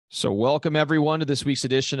So welcome everyone to this week's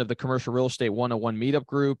edition of the Commercial Real Estate 101 Meetup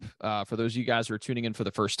Group. For those of you guys who are tuning in for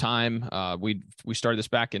the first time, we started this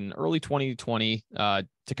back in early 2020 to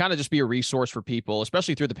kind of just be a resource for people,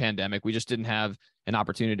 especially through the pandemic. We just didn't have an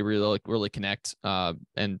opportunity to really connect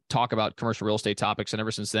and talk about commercial real estate topics. And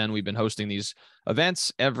ever since then, we've been hosting these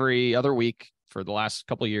events every other week for the last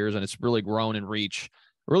couple of years, and it's really grown in reach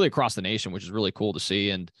really across the nation, which is really cool to see.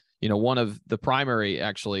 And one of the primary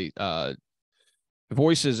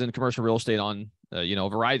voices in commercial real estate on a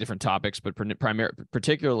variety of different topics, but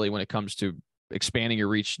particularly when it comes to expanding your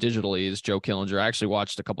reach digitally is Joe Killinger. I actually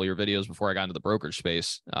watched a couple of your videos before I got into the brokerage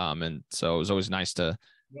space, and so it was always nice to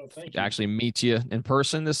actually meet you in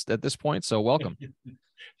person at this point. So welcome.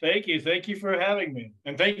 Thank you for having me,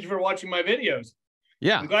 and thank you for watching my videos.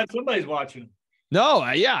 Yeah, I'm glad somebody's watching them. No,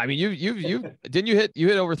 yeah, I mean, you didn't you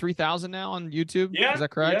hit over 3,000 now on YouTube? Yeah, is that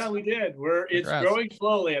correct? Yeah, we did. It's growing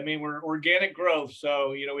slowly. I mean, we're organic growth, so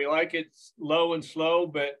we like it low and slow,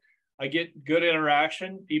 but I get good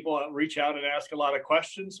interaction. People reach out and ask a lot of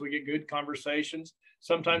questions. We get good conversations.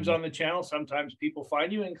 Sometimes on the channel, sometimes people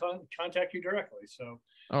find you and contact you directly. So,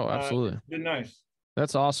 absolutely, it's been nice.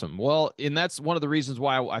 That's awesome. Well, and that's one of the reasons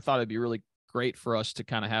why I thought it'd be really great for us to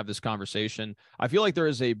kind of have this conversation. I feel like there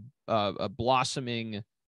is a blossoming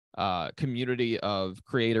community of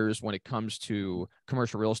creators when it comes to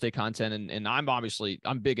commercial real estate content. And I'm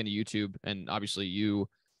big into YouTube, and obviously you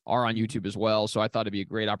are on YouTube as well. So I thought it'd be a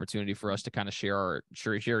great opportunity for us to kind of share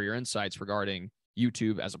your insights regarding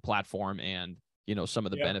YouTube as a platform and, some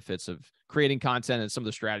of the benefits of creating content and some of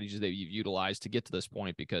the strategies that you've utilized to get to this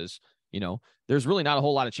point, because there's really not a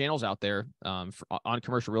whole lot of channels out there on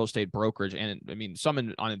commercial real estate brokerage, and I mean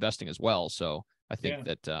some on investing as well. So I think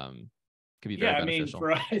that could be very beneficial.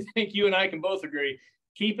 I think you and I can both agree.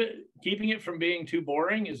 Keeping it from being too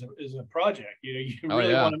boring is a project. You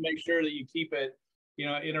really want to make sure that you keep it,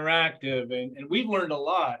 interactive, and we've learned a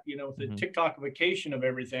lot. With the TikTokification of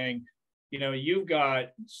everything, you've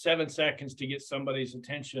got 7 seconds to get somebody's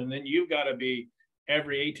attention, and then you've got to be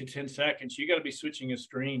every 8 to 10 seconds, you got to be switching a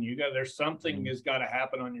screen. there's something has got to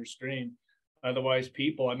happen on your screen. Otherwise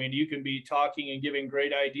you can be talking and giving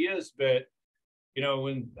great ideas, but I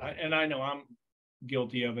know I'm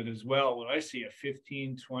guilty of it as well. When I see a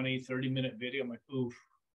 15, 20, 30-minute video, I'm like, oof,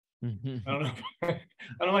 I don't know. I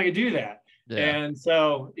don't know how you do that. Yeah. And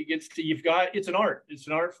so it's an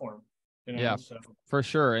art form. So. For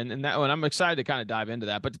sure. And I'm excited to kind of dive into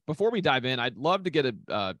that. But before we dive in, I'd love to get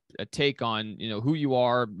a take on, who you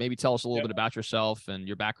are, maybe tell us a little bit about yourself and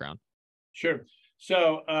your background. Sure.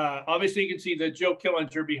 So obviously you can see the Joe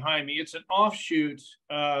Killinger behind me. It's an offshoot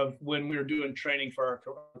of when we were doing training for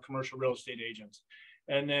our commercial real estate agents.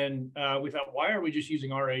 And then we thought, why are we just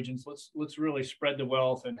using our agents? Let's really spread the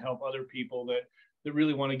wealth and help other people that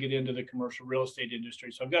really want to get into the commercial real estate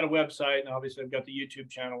industry. So I've got a website, and obviously I've got the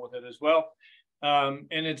YouTube channel with it as well. And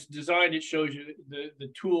it's designed, it shows you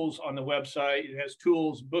the tools on the website. It has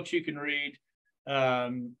tools, books you can read,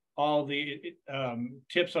 all the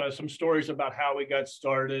tips on some stories about how we got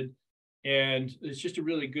started. And it's just a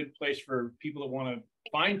really good place for people that want to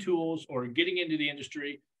find tools or getting into the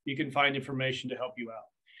industry. You can find information to help you out.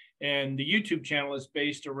 And the YouTube channel is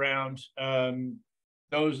based around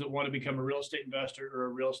those that want to become a real estate investor or a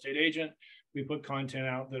real estate agent. We put content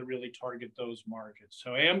out that really target those markets.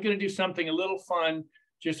 So I am going to do something a little fun,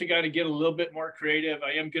 just to kind of get a little bit more creative.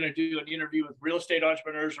 I am going to do an interview with real estate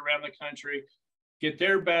entrepreneurs around the country, get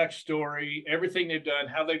their backstory, everything they've done,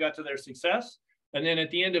 how they got to their success. And then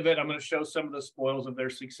at the end of it, I'm going to show some of the spoils of their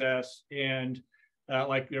success, and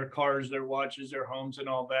like their cars, their watches, their homes, and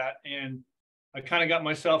all that. And I kind of got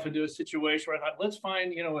myself into a situation where I thought, let's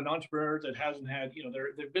find, an entrepreneur that hasn't had,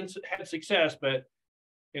 they've had success, but,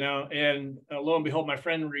 and lo and behold, my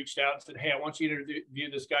friend reached out and said, hey, I want you to interview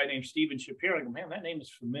this guy named Steven Shapiro. I go, man, that name is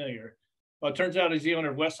familiar. Well, it turns out he's the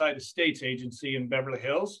owner of Westside Estates Agency in Beverly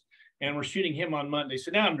Hills. And we're shooting him on Monday.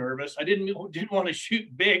 So now I'm nervous. I didn't want to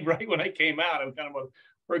shoot big right when I came out. I kind of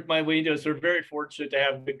worked my way into it. So we're very fortunate to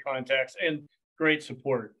have good contacts and great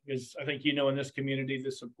support, because I think, in this community,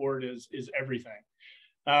 the support is everything.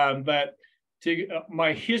 But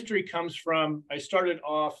my history comes from, I started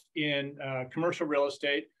off in commercial real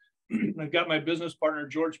estate. I've got my business partner,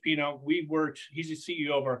 George Pino. He's the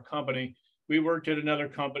CEO of our company. We worked at another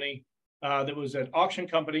company that was an auction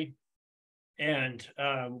company. And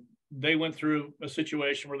they went through a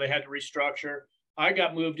situation where they had to restructure. I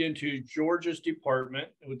got moved into George's department,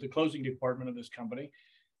 with the closing department of this company.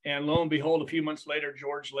 And lo and behold, a few months later,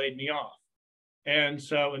 George laid me off. And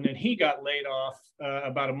then he got laid off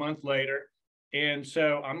about a month later. And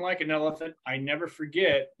so I'm like an elephant. I never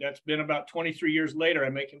forget. That's been about 23 years later. I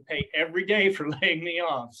make him pay every day for laying me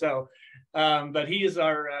off. So, but he is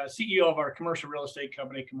our CEO of our commercial real estate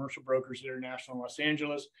company, Commercial Brokers International in Los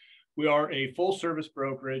Angeles. We are a full service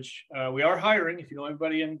brokerage. We are hiring. If you know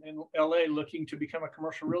anybody in LA looking to become a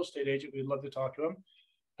commercial real estate agent, we'd love to talk to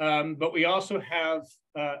them. But we also have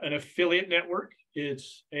an affiliate network.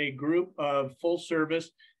 It's a group of full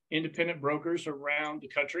service independent brokers around the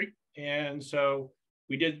country. And so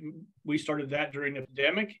we started that during the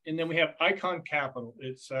pandemic. And then we have Icon Capital.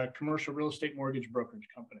 It's a commercial real estate mortgage brokerage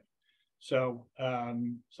company. So,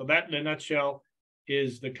 so that in a nutshell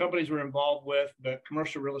is the companies we're involved with, but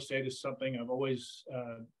commercial real estate is something I've always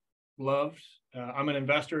loved. I'm an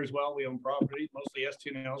investor as well. We own property, mostly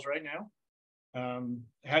STNLs right now.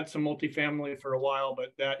 Had some multifamily for a while,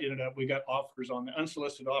 but that ended up, we got offers on the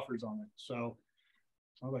unsolicited offers on it. So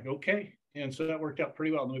I was like, okay. And so that worked out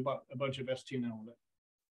pretty well. And we bought a bunch of STNL with it.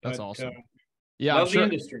 That's awesome. Yeah, love the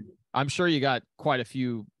industry. I'm sure you got quite a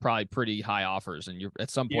few, probably pretty high offers, and you're at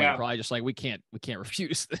some point you're probably just like, we can't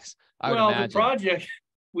refuse this. Well, the project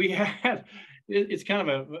we had, it's kind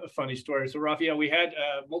of a funny story. So, Rafael, we had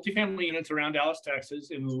multifamily units around Dallas,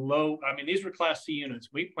 Texas, in low. I mean, these were Class C units.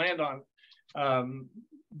 We planned on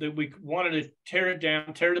that we wanted to tear it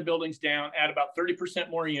down, tear the buildings down, add about 30%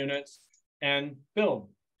 more units, and build.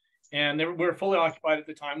 And we were fully occupied at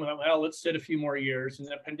the time. We thought, well, let's sit a few more years. And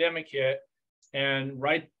the pandemic hit, and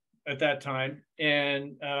right at that time,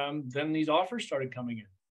 and then these offers started coming in.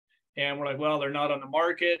 And we're like, well, they're not on the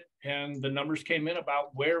market. And the numbers came in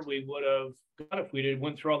about where we would have got if we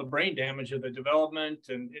went through all the brain damage of the development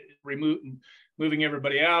and moving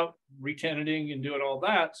everybody out, re-tenanting and doing all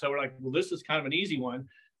that. So we're like, well, this is kind of an easy one.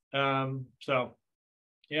 So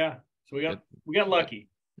yeah, so we got lucky.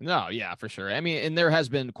 No, yeah, for sure. I mean, and there has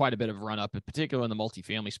been quite a bit of run up, particularly in the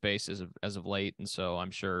multifamily space as of late. And so I'm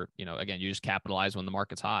sure, again, you just capitalize when the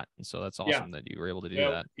market's hot. And so that's awesome that you were able to do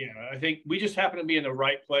that. Yeah, I think we just happen to be in the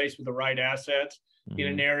right place with the right assets in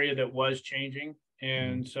an area that was changing.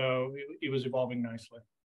 And so it was evolving nicely.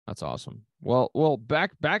 That's awesome. Well,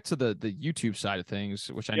 back to the YouTube side of things,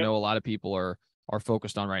 which I know a lot of people are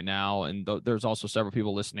focused on right now. And there's also several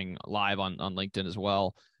people listening live on LinkedIn as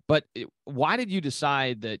well. But why did you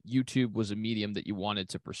decide that YouTube was a medium that you wanted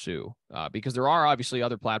to pursue? Because there are obviously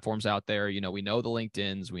other platforms out there. We know the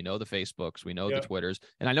LinkedIns, we know the Facebooks, we know the Twitters,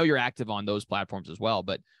 and I know you're active on those platforms as well.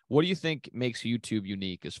 But what do you think makes YouTube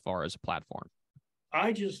unique as far as a platform?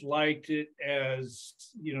 I just liked it as,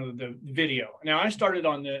 the video. Now I started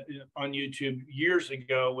on YouTube years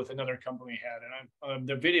ago with another company we had, and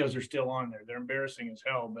the videos are still on there. They're embarrassing as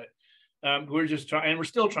hell, but we're just trying, and we're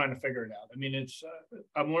still trying to figure it out. I mean,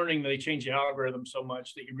 I'm learning that they change the algorithm so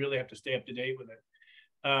much that you really have to stay up to date with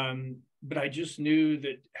it. But I just knew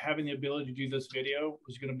that having the ability to do this video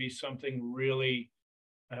was going to be something really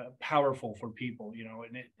powerful for people,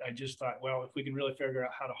 and I just thought, well, if we can really figure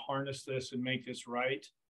out how to harness this and make this right,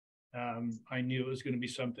 I knew it was going to be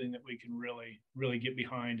something that we can really, really get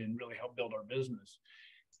behind and really help build our business.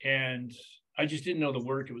 And I just didn't know the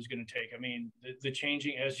work it was going to take. I mean, the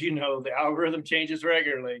changing, as you know, the algorithm changes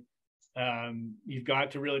regularly. You've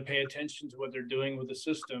got to really pay attention to what they're doing with the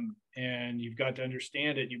system, and you've got to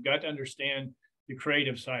understand it. You've got to understand the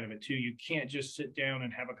creative side of it too. You can't just sit down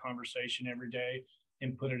and have a conversation every day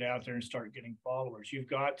and put it out there and start getting followers. You've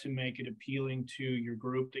got to make it appealing to your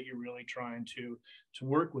group that you're really trying to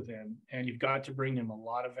work within, and you've got to bring them a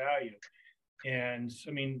lot of value. And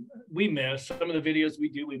I mean, we miss some of the videos we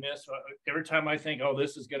do. We miss every time I think, oh,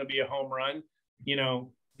 this is going to be a home run,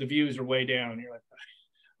 the views are way down. You're like,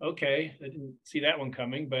 okay, I didn't see that one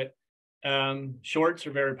coming. But shorts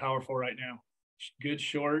are very powerful right now. Good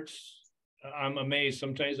shorts. I'm amazed.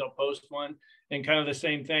 Sometimes I'll post one and kind of the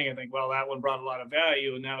same thing. I think, well, that one brought a lot of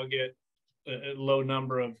value, and now I'll get a low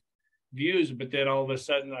number of views. But then all of a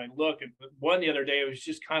sudden I look at one the other day, it was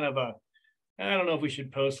just kind of I don't know if we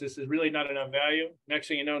should post this. It's really not enough value. Next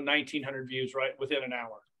thing you know, 1,900 views right within an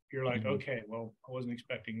hour. You're like, okay, well, I wasn't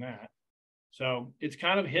expecting that. So it's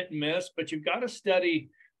kind of hit and miss, but you've got to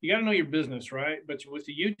study. You got to know your business, right? But with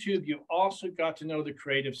the YouTube, you've also got to know the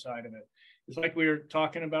creative side of it. It's like we were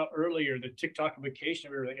talking about earlier, the TikTokification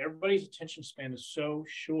of everything. Everybody's attention span is so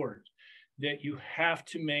short that you have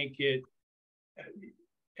to make it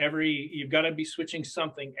you've got to be switching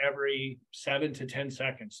something every 7 to 10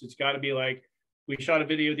 seconds. It's got to be like, we shot a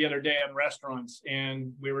video the other day on restaurants,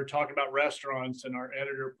 and we were talking about restaurants, and our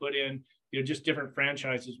editor put in, just different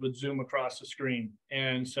franchises would zoom across the screen.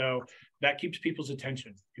 And so that keeps people's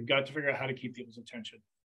attention. You've got to figure out how to keep people's attention.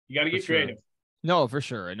 You got to get creative. No, for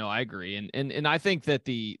sure. No, I agree. And I think that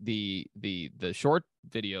the short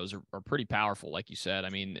videos are pretty powerful, like you said. I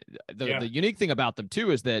mean, the unique thing about them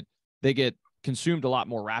too is that they get consumed a lot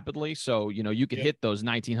more rapidly. So, you could hit those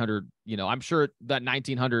 1900, I'm sure that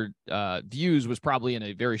 1900 views was probably in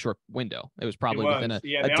a very short window. It was probably within a the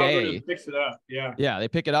day. algorithm picks it up. Yeah, they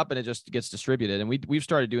pick it up and it just gets distributed. And we've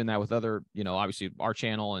started doing that with other, obviously our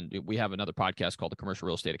channel, and we have another podcast called the Commercial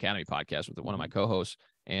Real Estate Academy podcast with one of my co-hosts.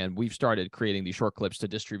 And we've started creating these short clips to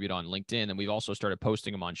distribute on LinkedIn. And we've also started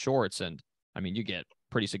posting them on Shorts. And I mean, you get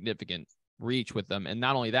pretty significant reach with them. And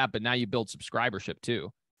not only that, but now you build subscribership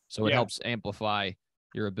too. So it helps amplify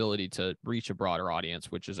your ability to reach a broader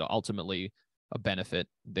audience, which is ultimately a benefit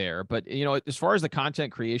there. But, as far as the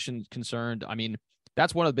content creation is concerned, I mean,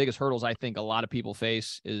 that's one of the biggest hurdles I think a lot of people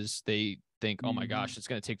face is they think, oh my gosh, it's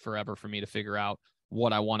going to take forever for me to figure out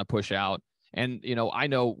what I want to push out. And, I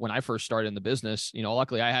know when I first started in the business,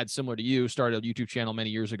 luckily I had, similar to you, started a YouTube channel many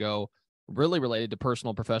years ago, really related to personal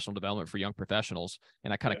and professional development for young professionals.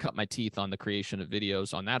 And I kind of cut my teeth on the creation of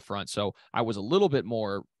videos on that front. So I was a little bit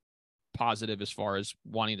more positive as far as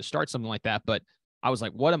wanting to start something like that. But I was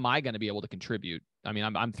like, what am I going to be able to contribute? I mean,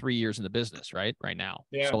 I'm 3 years in the business, right now.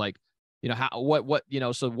 So like, how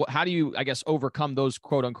do you, I guess, overcome those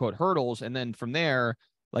quote unquote hurdles? And then from there,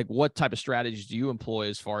 like, what type of strategies do you employ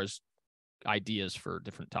as far as ideas for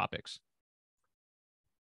different topics?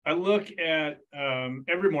 I look at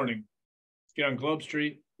every morning, get on Globe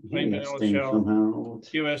Street, Plain Vanilla Shell,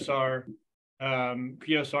 QSR,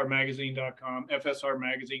 PSRmagazine.com,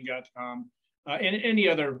 FSRmagazine.com, and any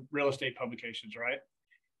other real estate publications, right?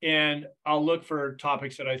 And I'll look for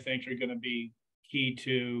topics that I think are going to be key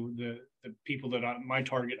to the people that are my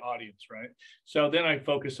target audience, right? So then I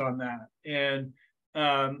focus on that. And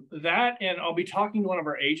and I'll be talking to one of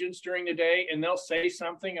our agents during the day, and they'll say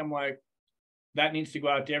something. I'm like, that needs to go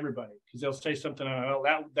out to everybody, because they'll say something, oh,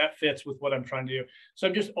 that fits with what I'm trying to do. So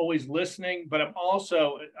I'm just always listening, but I'm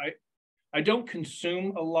also, I don't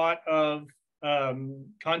consume a lot of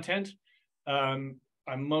content. I'm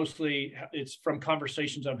mostly, it's from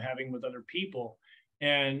conversations I'm having with other people,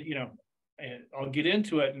 and and I'll get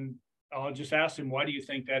into it and I'll just ask them, why do you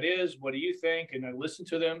think that is? What do you think? And I listen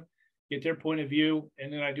to them, get their point of view,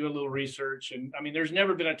 and then I do a little research. And I mean, there's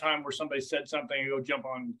never been a time where somebody said something and I go jump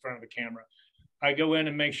on in front of the camera. I go in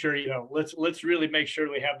and make sure, let's really make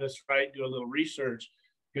sure we have this right, do a little research,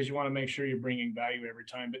 because you want to make sure you're bringing value every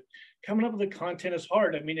time. But coming up with the content is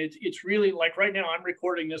hard. I mean, it's really, like right now, I'm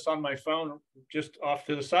recording this on my phone just off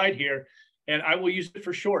to the side here, and I will use it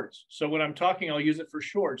for shorts. So when I'm talking, I'll use it for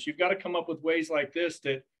shorts. You've got to come up with ways like this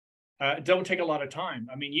that don't take a lot of time.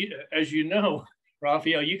 I mean, as you know,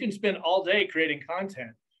 Rafael, you can spend all day creating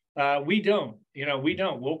content. We don't.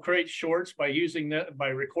 We'll create shorts by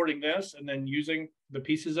recording this and then using the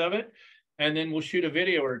pieces of it, and then we'll shoot a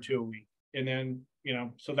video or two a week. And then,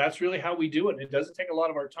 so that's really how we do it. It doesn't take a lot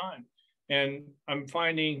of our time. And I'm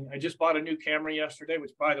finding, I just bought a new camera yesterday,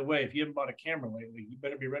 which, by the way, if you haven't bought a camera lately, you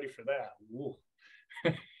better be ready for that.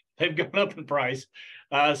 They've gone up in price.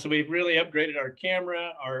 So we've really upgraded our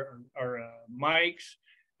camera, our mics,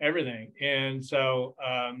 everything. And so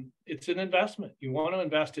it's an investment. You want to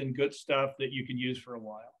invest in good stuff that you can use for a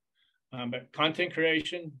while. But content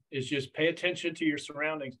creation is just pay attention to your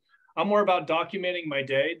surroundings. I'm more about documenting my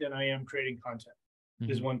day than I am creating content,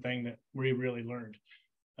 is one thing that we really learned.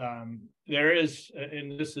 There is,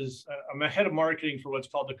 and this is, I'm a head of marketing for what's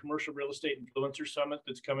called the Commercial Real Estate Influencer Summit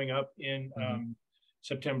that's coming up in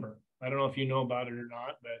September. I don't know if you know about it or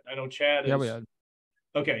not, but I know Chad is. Yeah, we had.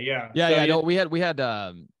 Okay, yeah. Yeah, no, we had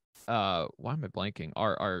why am I blanking?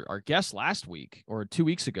 Our guest last week or 2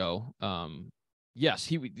 weeks ago. Yes,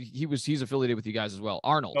 he's affiliated with you guys as well.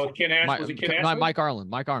 Arnold. Oh, Ken Ash, was it Ken Ashwood? Mike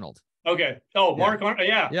Arnold. Okay. Oh, Mark Arnold.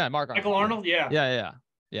 Yeah. Yeah, Mark Arnold. Michael Arnold. Yeah. Yeah.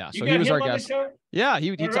 You So he was our on the guest. show? Yeah,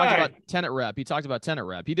 he talked about tenant rep. He talked about tenant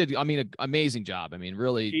rep. He did, I mean, an amazing job. I mean,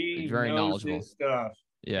 really very knowledgeable. His stuff.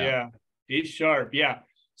 Yeah. He's sharp. Yeah.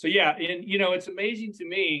 So yeah, and it's amazing to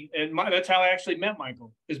me, and that's how I actually met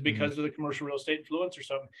Michael, is because of the Commercial Real Estate Influencer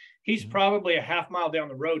Summit. He's probably a half mile down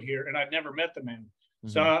the road here, and I've never met the man.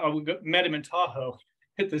 So I met him in Tahoe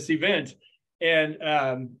at this event,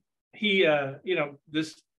 and he,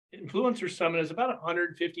 this Influencer Summit is about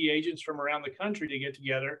 150 agents from around the country to get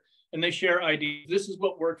together, and they share ideas. This is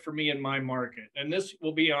what worked for me in my market, and this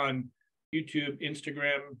will be on YouTube,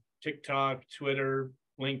 Instagram, TikTok, Twitter,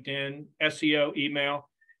 LinkedIn, SEO, email.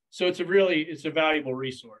 So it's a valuable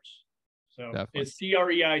resource. So definitely. It's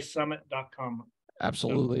CREISummit.com.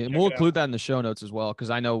 Absolutely. So and we'll include that in the show notes as well, because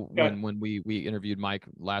I know when we interviewed Mike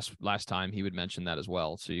last time, he would mention that as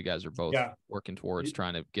well. So you guys are both working towards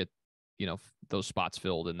trying to get those spots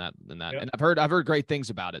filled in that. Yep. And I've heard great things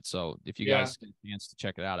about it. So if you Yeah. guys get a chance to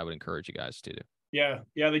check it out, I would encourage you guys to do. Yeah.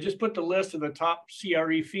 They just put the list of the top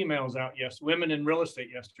CRE females out. Yes. Women in real estate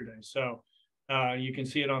yesterday. So you can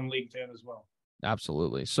see it on LinkedIn as well.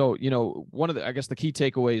 Absolutely. So, one of I guess the key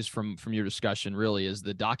takeaways from your discussion really is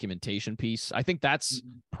the documentation piece. I think that's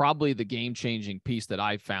probably the game-changing piece that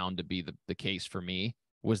I found to be the case for me,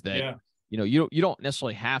 was that, you don't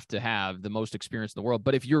necessarily have to have the most experience in the world,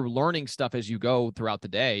 but if you're learning stuff as you go throughout the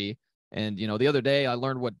day, and, the other day I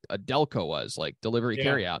learned what a Delco was, like delivery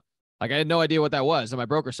carryout. Like I had no idea what that was. And my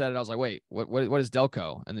broker said it. I was like, wait, what is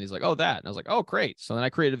Delco? And then he's like, oh, that. And I was like, oh, great. So then I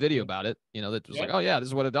created a video about it, that was like, oh yeah, this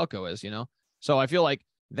is what a Delco is, So I feel like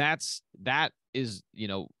that is,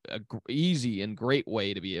 a easy and great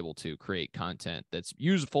way to be able to create content that's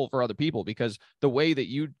useful for other people, because the way that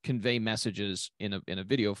you convey messages in a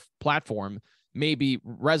video platform maybe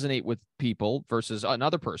resonate with people versus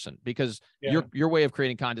another person, because your way of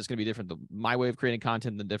creating content is going to be different than my way of creating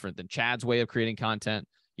content, different than Chad's way of creating content,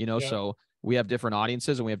 so we have different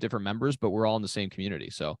audiences and we have different members, but we're all in the same community.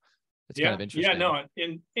 So it's kind of interesting. Yeah, no.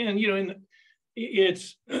 And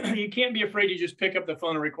it's, you can't be afraid to just pick up the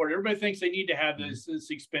phone and record. Everybody thinks they need to have this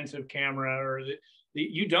expensive camera, or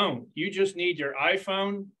you don't. You just need your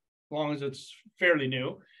iPhone, as long as it's fairly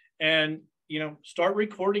new, and start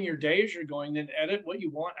recording your day as you're going, then edit what you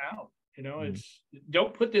want out. It's,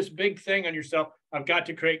 don't put this big thing on yourself. I've got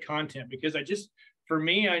to create content, because for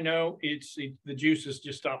me, I know the juices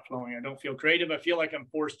just stop flowing. I don't feel creative. I feel like I'm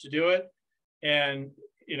forced to do it. And,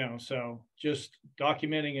 so just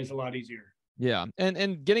documenting is a lot easier. Yeah.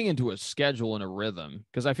 And getting into a schedule and a rhythm,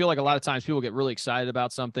 because I feel like a lot of times people get really excited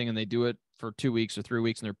about something and they do it for 2 weeks or 3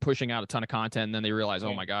 weeks and they're pushing out a ton of content. And then they realize,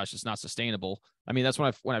 oh my gosh, it's not sustainable. I mean, that's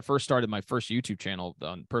when I first started my first YouTube channel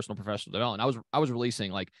on personal professional development. I was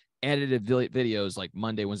releasing like edited videos like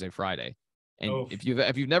Monday, Wednesday, Friday. And if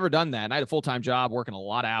you've never done that, and I had a full-time job working a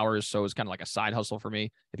lot of hours, so it was kind of like a side hustle for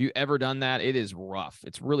me. If you ever done that, it is rough.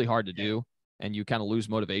 It's really hard to do, and you kind of lose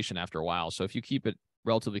motivation after a while. So if you keep it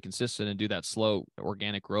relatively consistent and do that slow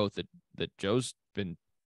organic growth that Joe's been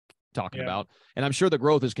talking about, and I'm sure the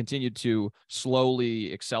growth has continued to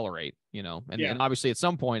slowly accelerate, and obviously at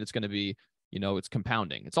some point it's going to be, it's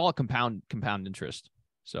compounding. It's all a compound interest.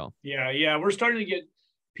 So we're starting to get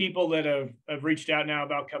people that have reached out now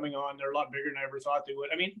about coming on. They're a lot bigger than I ever thought they would.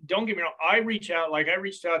 I mean, don't get me wrong. I reached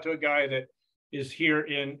out to a guy that is here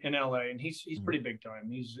in LA, and he's pretty big time.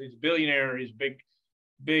 He's a billionaire. He's big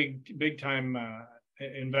time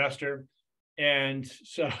investor. And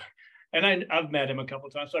so, and I've met him a couple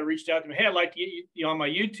of times. So I reached out to him. Hey, I'd like you on my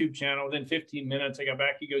YouTube channel. Within 15 minutes, I got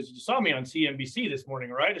back. He goes, you saw me on CNBC this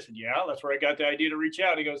morning, right? I said, yeah, that's where I got the idea to reach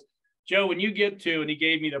out. He goes, Joe, when you get to, and he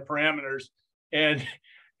gave me the parameters, and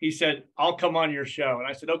he said, I'll come on your show. And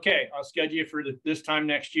I said, okay, I'll schedule you for this time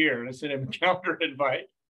next year. And I sent him a calendar invite.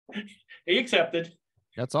 He accepted.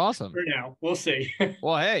 That's awesome. For now, we'll see.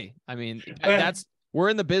 Well, hey, I mean, we're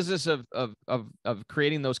in the business of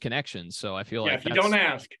creating those connections. So I feel like if you don't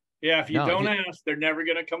ask, ask, they're never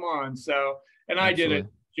going to come on. So, and I did it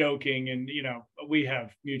joking, and, we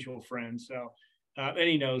have mutual friends. So, and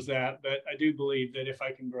he knows that, but I do believe that if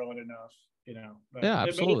I can grow it enough,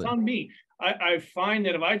 absolutely. But it's on me. I find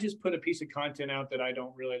that if I just put a piece of content out that I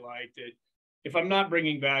don't really like, that if I'm not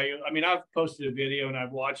bringing value, I mean, I've posted a video and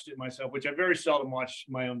I've watched it myself, which I very seldom watch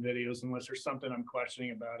my own videos unless there's something I'm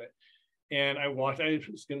questioning about it. And I was going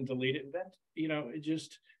to delete it. And that, it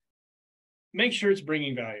just make sure it's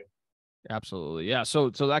bringing value. Absolutely. Yeah. So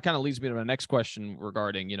that kind of leads me to my next question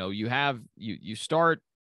regarding, you start,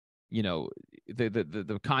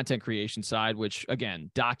 the content creation side, which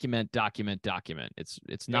again, document.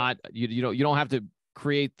 It's not, you don't have to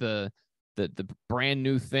create the brand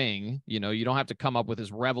new thing. You don't have to come up with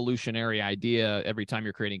this revolutionary idea every time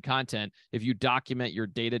you're creating content. If you document your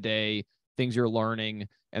day-to-day things you're learning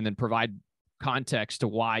and then provide context to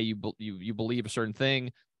why you believe a certain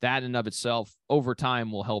thing, that in and of itself over time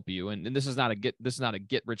will help you. And this is not a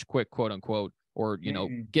get rich quick, quote unquote, or,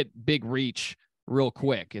 get big reach real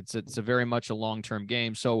quick. It's a very much a long-term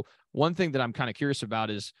game. So one thing that I'm kind of curious about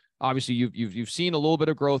is, obviously you've seen a little bit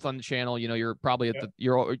of growth on the channel. You're probably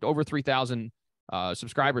you're over 3,000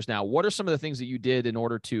 subscribers now. What are some of the things that you did in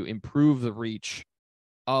order to improve the reach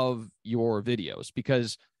of your videos?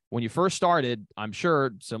 Because when you first started, I'm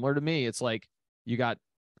sure similar to me, it's like you got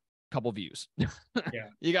a couple views. You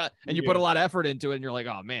put a lot of effort into it and you're like,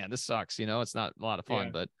 oh man, this sucks. It's not a lot of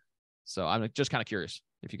fun, but so I'm just kind of curious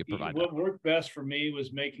if you could provide what worked best for me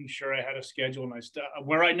was making sure I had a schedule. And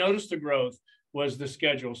where I noticed the growth was the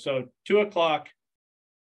schedule. So 2:00,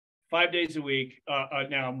 5 days a week.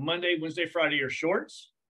 Now Monday, Wednesday, Friday are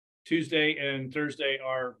shorts. Tuesday and Thursday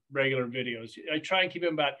are regular videos. I try and keep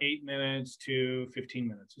them about 8 minutes to 15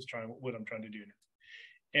 minutes is what I'm trying to do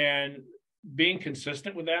now. And being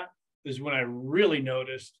consistent with that is when I really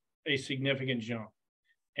noticed a significant jump.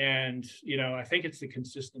 And, I think it's the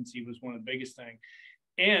consistency was one of the biggest things.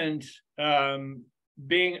 And I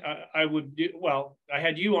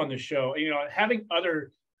had you on the show, having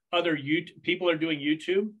other people are doing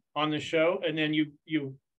YouTube on the show. And then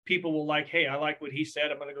people will like, hey, I like what he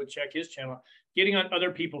said. I'm going to go check his channel. Getting on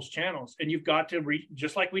other people's channels. And you've got to reach,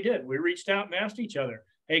 just like we did. We reached out and asked each other,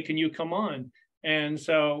 hey, can you come on? And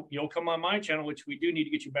so you'll come on my channel, which we do need to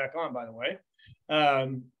get you back on, by the way,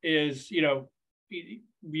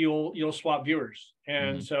 you'll swap viewers.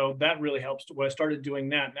 And so that really helps. When I started doing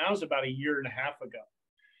that, now it's about a year and a half ago.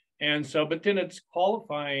 And so, but then it's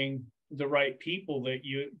qualifying the right people that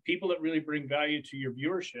really bring value to your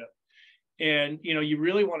viewership. And, you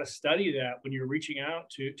really want to study that when you're reaching out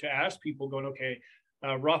to ask people going, okay,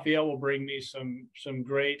 Raphael will bring me some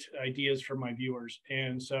great ideas for my viewers.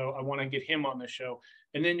 And so I want to get him on the show.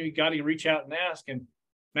 And then you got to reach out and ask. And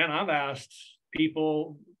man, I've asked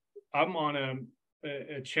people, I'm on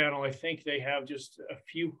a channel, I think they have just a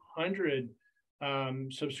few hundred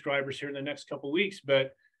subscribers here in the next couple of weeks,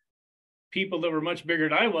 but people that were much bigger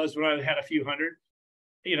than I was when I had a few hundred,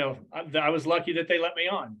 I was lucky that they let me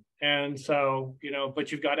on. And so,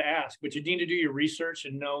 but you've got to ask, but you need to do your research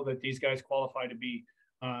and know that these guys qualify to be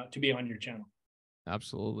on your channel.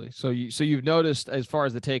 Absolutely. So you've noticed, as far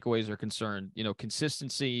as the takeaways are concerned,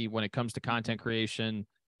 consistency when it comes to content creation.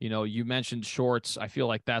 You mentioned shorts. I feel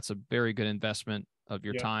like that's a very good investment of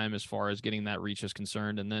your time as far as getting that reach is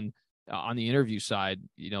concerned. And then on the interview side,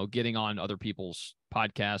 getting on other people's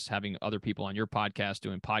podcasts, having other people on your podcast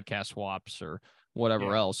doing podcast swaps or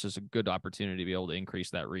whatever else is a good opportunity to be able to increase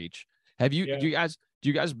that reach. Do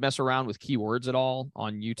you guys mess around with keywords at all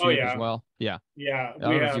on YouTube as well? Yeah. Yeah. I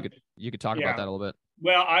don't know if you could talk about that a little bit.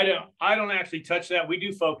 Well, I don't actually touch that. We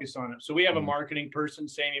do focus on it. So we have a marketing person,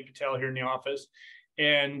 Sammy Patel, here in the office,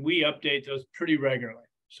 and we update those pretty regularly.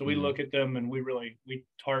 So we look at them and we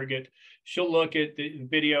target. She'll look at the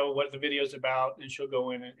video, what the video's about, and she'll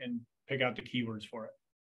go in and pick out the keywords for it.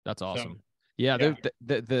 That's awesome. So,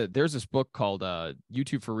 there's this book called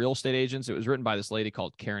YouTube for Real Estate Agents. It was written by this lady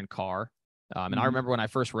called Karen Carr. And I remember when I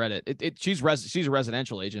first read it, she's a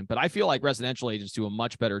residential agent, but I feel like residential agents do a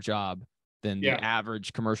much better job than the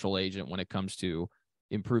average commercial agent when it comes to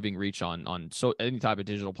improving reach on so any type of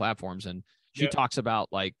digital platforms. And she talks about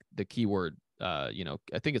like the keyword, I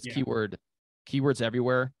think it's keywords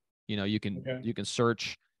everywhere. You can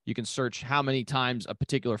search how many times a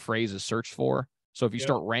particular phrase is searched for. So if you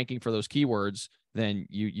start ranking for those keywords, then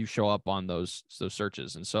you show up on those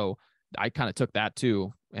searches. And so I kind of took that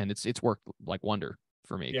too, and it's worked like wonder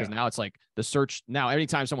for me, because now it's like the search. Now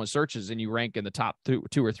anytime someone searches and you rank in the top two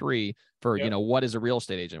or three for what is a real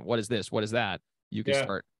estate agent, what is this, what is that, you can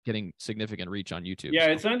start getting significant reach on YouTube. Yeah,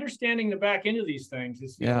 so it's understanding the back end of these things.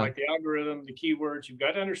 It's like the algorithm, the keywords. You've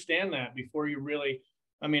got to understand that before you really.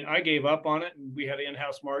 I mean, I gave up on it, and we had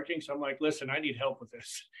in-house marketing. So I'm like, listen, I need help with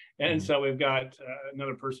this. And so we've got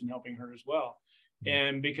another person helping her as well.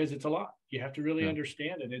 And because it's a lot, you have to really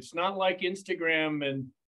understand it. It's not like Instagram and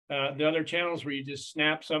the other channels where you just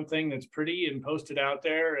snap something that's pretty and post it out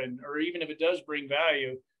there. Or even if it does bring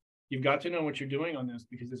value, you've got to know what you're doing on this,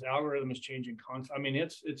 because this algorithm is changing constantly. I mean,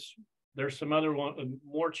 there's some other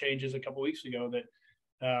more changes a couple of weeks ago that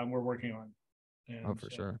we're working on. And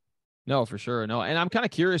for sure. No, for sure. No. And I'm kind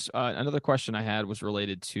of curious. Another question I had was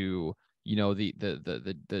related to,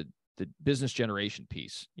 the business generation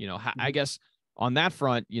piece, I guess on that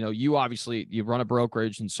front, you obviously, you run a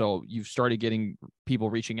brokerage. And so you've started getting people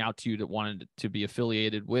reaching out to you that wanted to be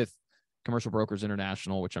affiliated with Commercial Brokers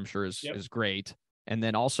International, which I'm sure is great. And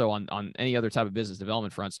then also on any other type of business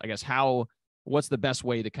development fronts, I guess, what's the best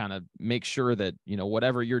way to kind of make sure that,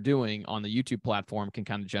 whatever you're doing on the YouTube platform can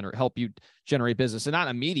kind of help you generate business, and not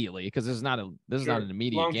immediately, because this is not an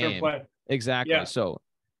immediate long-term game. Play. Exactly. Yeah. So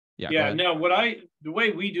no, the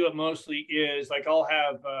way we do it mostly is like, I'll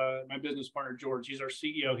have my business partner, George, he's our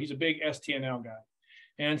CEO. He's a big STNL guy.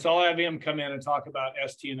 And so I'll have him come in and talk about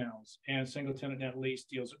STNLs and single tenant net lease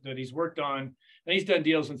deals that he's worked on. And he's done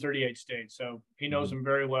deals in 38 states. So he knows them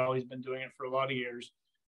very well. He's been doing it for a lot of years.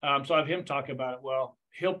 So I have him talk about it. Well,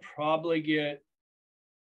 he'll probably get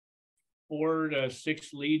 4 to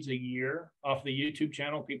 6 leads a year off the YouTube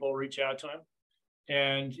channel. People reach out to him.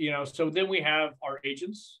 And, so then we have our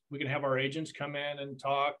agents. We can have our agents come in and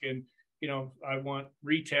talk. And, I want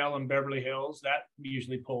retail in Beverly Hills. That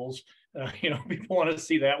usually pulls, people want to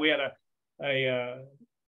see that. We had a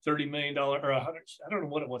 $30 million or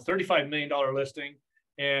 $35 million listing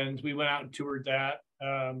and we went out and toured that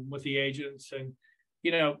with the agents, and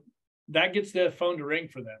you know, that gets the phone to ring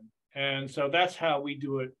for them. And so that's how we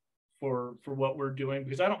do it for what we're doing,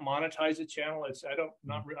 because I don't monetize the channel.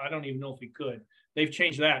 I don't even know if we could. They've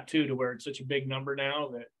changed that too, to where it's such a big number now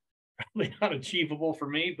that probably not achievable for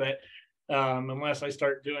me, but unless I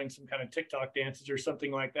start doing some kind of TikTok dances or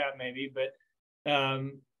something like that, maybe. But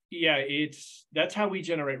yeah, that's how we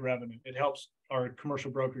generate revenue. It helps our commercial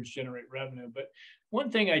brokerage generate revenue. But one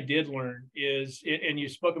thing I did learn is, and you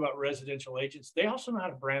spoke about residential agents, they also know how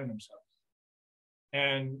to brand themselves.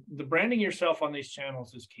 And the branding yourself on these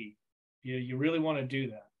channels is key. You really want to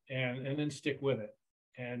do that, and then stick with it,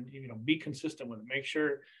 and be consistent with it. Make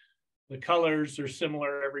sure the colors are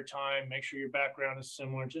similar every time. Make sure your background is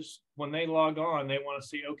similar. Just when they log on, they want to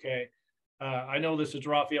see, okay, I know this is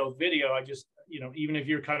Rafael's video. I just, even if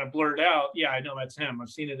you're kind of blurred out, yeah, I know that's him. I've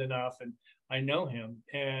seen it enough and I know him.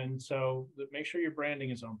 And so make sure your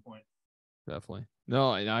branding is on point. Definitely.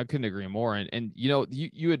 No, I couldn't agree more. And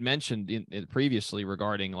you had mentioned in previously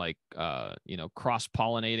regarding like cross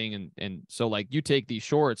pollinating, and so like you take these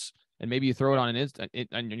shorts and maybe you throw it on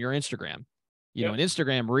on your Instagram. And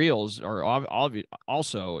Instagram Reels are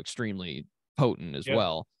also extremely potent as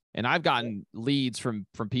well. And I've gotten leads from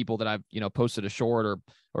people that I've posted a short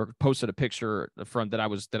or posted a picture from that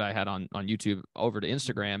I had on YouTube over to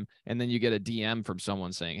Instagram, and then you get a DM from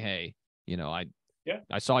someone saying, hey,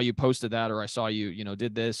 I saw you posted that, or I saw you,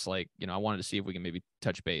 did this, like, I wanted to see if we can maybe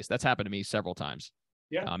touch base. That's happened to me several times.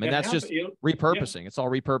 Yeah. And that's just repurposing. Yeah. It's all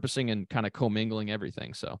repurposing and kind of commingling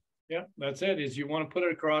everything. So yeah, that's it. Is you want to put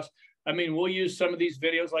it across. I mean, we'll use some of these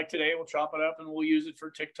videos like today, we'll chop it up and we'll use it for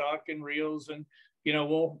TikTok and Reels, and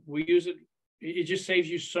we'll use it. It just saves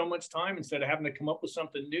you so much time instead of having to come up with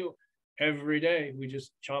something new every day. We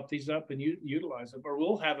just chop these up and utilize them. Or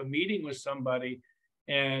we'll have a meeting with somebody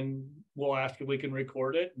and we'll ask if we can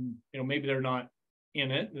record it. And, maybe they're not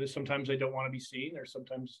in it. Sometimes they don't want to be seen, or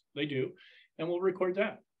sometimes they do. And we'll record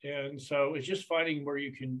that. And so it's just finding where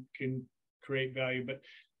you can create value. But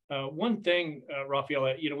one thing, Rafael,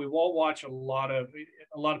 we all watch a lot of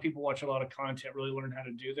people watch a lot of content, really learn how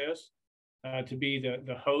to do this, to be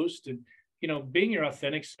the host, and, being your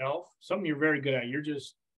authentic self, something you're very good at. You're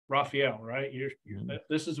just Rafael, right?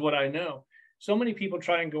 This is what I know. So many people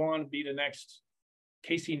try and go on to be the next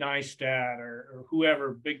Casey Neistat or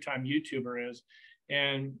whoever big time YouTuber is.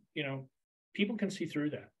 And, people can see through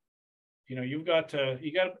that. You got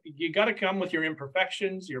to come with your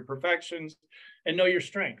imperfections, your perfections, and know your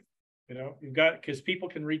strength. Because people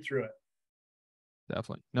can read through it.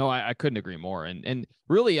 Definitely. No, I couldn't agree more. And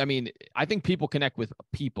really, I mean, I think people connect with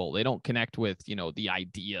people. They don't connect with, the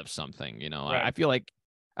idea of something, Right. I feel like,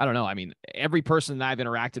 I don't know. I mean, every person that I've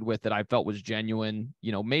interacted with that I felt was genuine,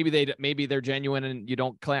 maybe they're genuine and you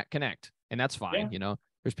don't connect, and that's fine. Yeah.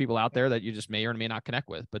 There's people out there that you just may or may not connect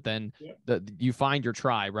with, but then you find your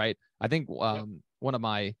tribe, right? I think one of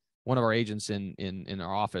our agents in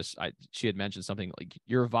our office, she had mentioned something like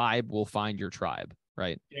your vibe will find your tribe,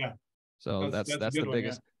 right? Yeah. So that's the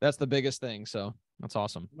biggest, that's the biggest thing. So that's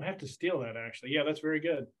awesome. I have to steal that, actually. Yeah, that's very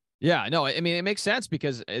good. Yeah, no, I mean, it makes sense,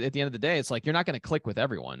 because at the end of the day, it's like, you're not going to click with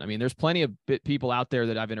everyone. I mean, there's plenty of people out there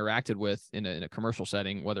that I've interacted with in a commercial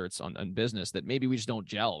setting, whether it's on business, that maybe we just don't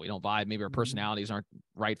gel. We don't vibe. Maybe our personalities aren't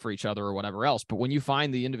right for each other or whatever else. But when you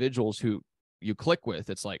find the individuals who you click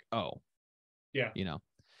with, it's like, oh, yeah, and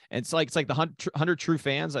it's like the 100 True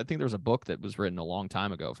Fans. I think there was a book that was written a long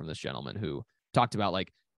time ago from this gentleman who talked about,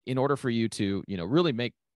 like, in order for you to, really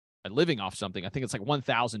make a living off something, I think it's like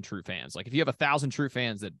 1,000 true fans. Like, if you have 1,000 true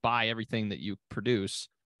fans that buy everything that you produce,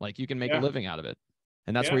 like, you can make a living out of it.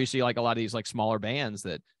 And that's where you see like a lot of these like smaller bands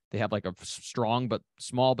that they have like a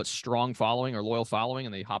small but strong following or loyal following,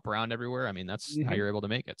 and they hop around everywhere. I mean, that's how you're able to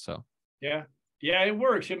make it. So yeah, it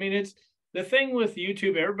works. I mean, it's the thing with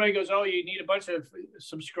YouTube. Everybody goes, oh, you need a bunch of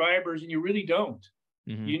subscribers, and you really don't.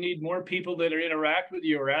 You need more people that are interact with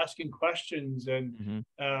you or asking questions. And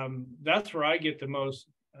that's where I get the most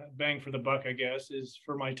bang for the buck, I guess, is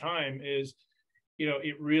for my time is,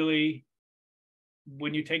 it really,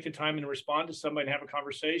 when you take the time and respond to somebody and have a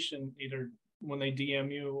conversation, either when they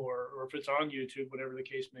DM you or if it's on YouTube, whatever the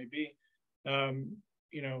case may be,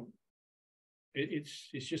 it's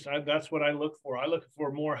just, that's what I look for. I look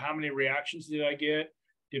for more, how many reactions did I get?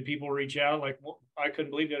 Did people reach out? Like, I couldn't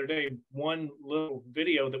believe the other day, one little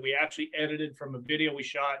video that we actually edited from a video we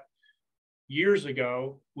shot years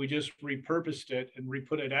ago, we just repurposed it and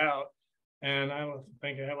re-put it out. And I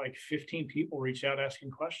think I had like 15 people reach out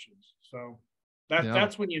asking questions. So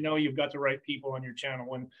that's when you've got the right people on your channel,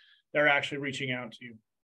 when they're actually reaching out to you.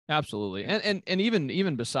 Absolutely. And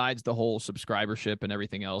even besides the whole subscribership and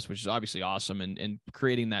everything else, which is obviously awesome, and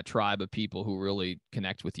creating that tribe of people who really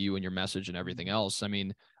connect with you and your message and everything else. I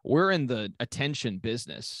mean, we're in the attention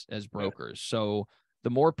business as brokers. So the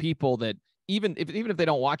more people that even if they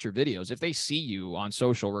don't watch your videos, if they see you on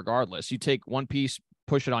social regardless, you take one piece,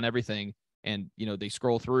 push it on everything, and they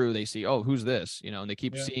scroll through, they see, oh, who's this? And they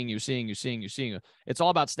keep seeing you. It's all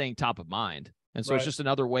about staying top of mind. And so it's just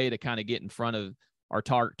another way to kind of get in front of our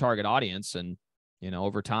target audience. And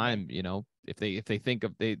over time, if they think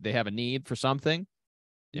of they have a need for something,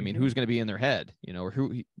 I mean, who's going to be in their head, or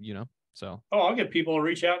who, so I'll get people to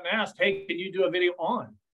reach out and ask, hey, can you do a video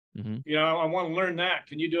on, I want to learn that,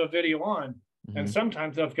 can you do a video on? And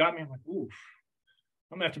sometimes they've got me, I'm like, oof,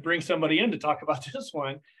 I'm gonna have to bring somebody in to talk about this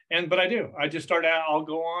one. But I just start out, I'll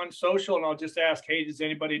go on social and I'll just ask, hey, does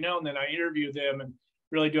anybody know? And then I interview them and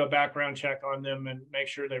really do a background check on them and make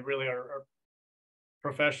sure they really are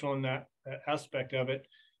professional in that aspect of it.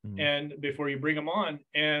 And before you bring them on,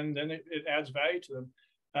 and then it adds value to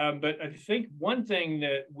them. But I think one thing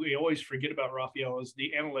that we always forget about, Raphael, is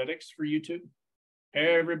the analytics for YouTube.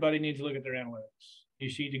 Everybody needs to look at their analytics. You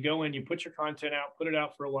need to go in, you put your content out, put it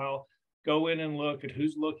out for a while, go in and look at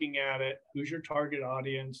who's looking at it, who's your target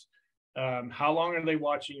audience, how long are they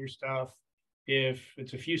watching your stuff. If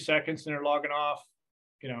it's a few seconds and they're logging off,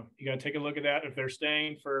 you got to take a look at that. If they're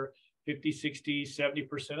staying for 50, 60,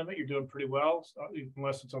 70% of it, you're doing pretty well,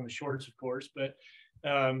 unless it's on the shorts, of course, but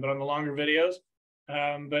on the longer videos.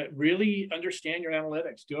 But really understand your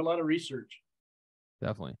analytics, do a lot of research.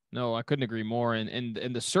 Definitely. No, I couldn't agree more. And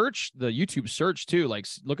the search, the YouTube search too, like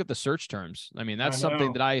look at the search terms. I mean, that's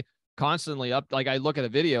something that I constantly like I look at a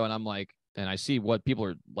video and I'm like, and I see what people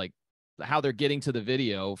are like, how they're getting to the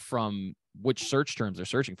video from which search terms they're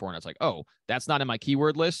searching for. And it's like, oh, that's not in my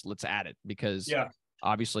keyword list. Let's add it because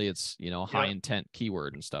obviously it's, high intent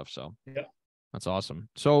keyword and stuff. So that's awesome.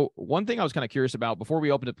 So one thing I was kind of curious about before we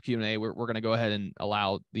open up the Q&A, we're going to go ahead and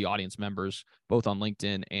allow the audience members, both on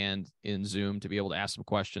LinkedIn and in Zoom, to be able to ask some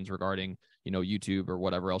questions regarding, YouTube or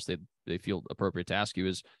whatever else they feel appropriate to ask you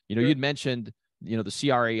is, you'd mentioned, the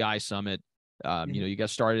CRAI Summit. You got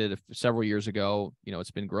started several years ago. It's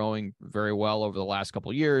been growing very well over the last couple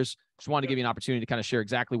of years. Just wanted to give you an opportunity to kind of share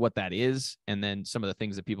exactly what that is, and then some of the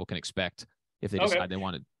things that people can expect if they decide they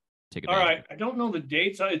want to take advantage. All right. I don't know the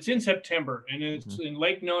dates. It's in September, and it's in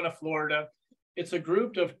Lake Nona, Florida. It's a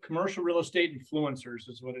group of commercial real estate influencers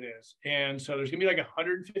is what it is. And so there's going to be like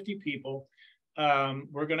 150 people.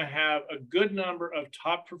 We're going to have a good number of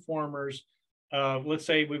top performers. Let's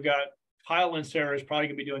say we've got Kyle and Sarah is probably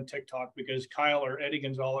going to be doing TikTok, because Kyle or Eddie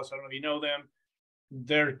Gonzalez, I don't know if you know them,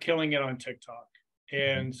 they're killing it on TikTok.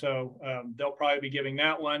 And so they'll probably be giving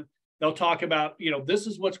that one. They'll talk about, this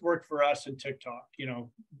is what's worked for us in TikTok.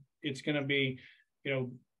 It's going to be,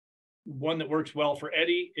 one that works well for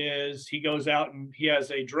Eddie is he goes out and he has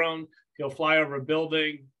a drone. He'll fly over a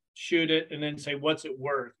building, shoot it, and then say, what's it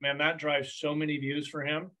worth? Man, that drives so many views for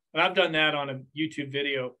him. And I've done that on a YouTube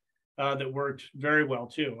video that worked very well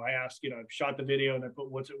too. I asked, I shot the video and I put,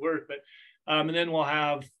 what's it worth? But, and then we'll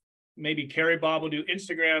have maybe Carrie Bob will do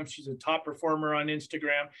Instagram. She's a top performer on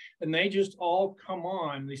Instagram. And they just all come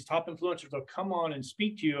on, these top influencers will come on and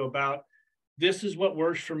speak to you about, this is what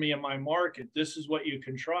works for me in my market. This is what you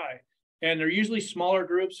can try. And they're usually smaller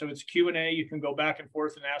groups. So it's Q&A. You can go back and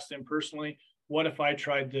forth and ask them personally, what if I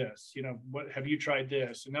tried this? What have you tried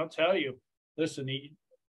this? And they'll tell you, listen,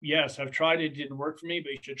 yes, I've tried it. It didn't work for me,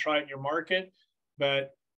 but you should try it in your market.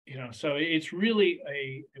 But, so it's really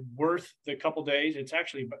worth the couple days. It's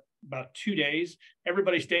actually about 2 days.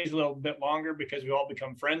 Everybody stays a little bit longer because we all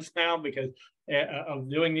become friends now because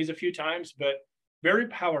of doing these a few times, but very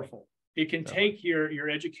powerful. It can take your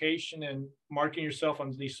education and marketing yourself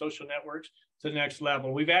on these social networks to the next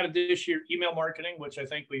level. We've added this year email marketing, which I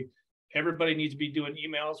think everybody needs to be doing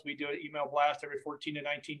emails. We do an email blast every 14 to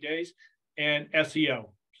 19 days, and SEO.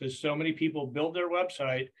 So many people build their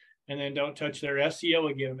website and then don't touch their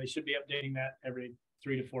SEO again. They should be updating that every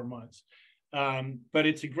 3 to 4 months. But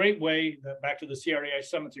it's a great way, back to the CRAI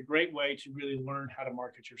Summit, it's a great way to really learn how to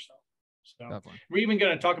market yourself. So we're even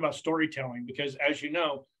going to talk about storytelling because, as you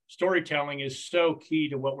know, storytelling is so key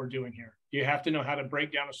to what we're doing here. You have to know how to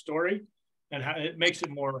break down a story and how it makes it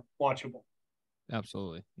more watchable.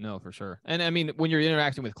 Absolutely. No, for sure. And I mean, when you're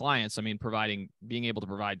interacting with clients, I mean, being able to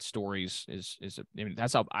provide stories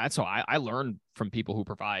that's how I learn from people who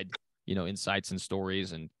provide, insights and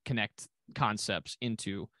stories and connect concepts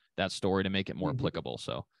into that story to make it more applicable.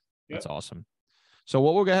 So that's awesome. So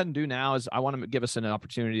what we'll go ahead and do now is I want to give us an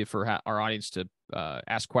opportunity for our audience to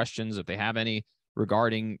ask questions if they have any.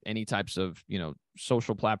 regarding any types of,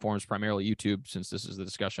 social platforms, primarily YouTube, since this is the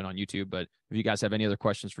discussion on YouTube. But if you guys have any other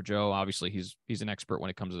questions for Joe, obviously he's an expert when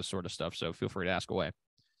it comes to this sort of stuff. So feel free to ask away.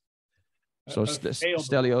 So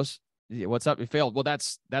Stelios, what's up? You failed. Well,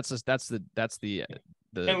 that's the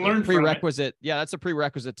prerequisite. Yeah, that's a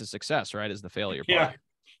prerequisite to success, right? Is the failure part. Yeah.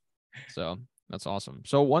 So that's awesome.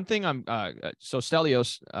 So one thing so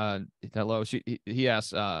Stelios, hello, he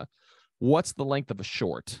asks, what's the length of a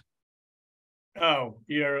short? Oh,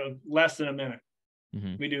 you're less than a minute.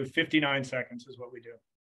 Mm-hmm. We do 59 seconds is what we do.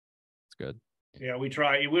 That's good. Yeah, we'll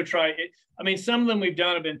try it. I mean, some of them we've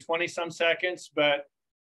done have been 20 some seconds, but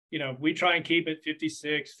we try and keep it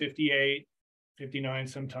 56, 58, 59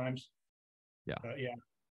 sometimes. Yeah. Yeah.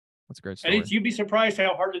 That's a great story. And you'd be surprised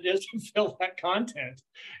how hard it is to fill that content.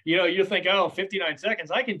 You think, 59 seconds,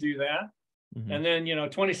 I can do that. Mm-hmm. And then,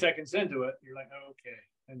 20 seconds into it, you're like, oh, okay,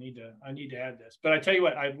 I need to add this. But I tell you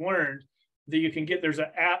what, I've learned that there's an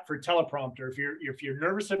app for teleprompter. If you're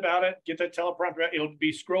nervous about it, get that teleprompter out. It'll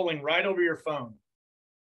be scrolling right over your phone,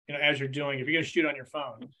 as you're doing. If you're going to shoot on your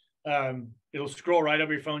phone, it'll scroll right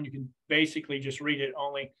over your phone. You can basically just read it,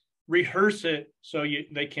 only rehearse it so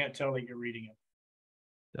they can't tell that you're reading it.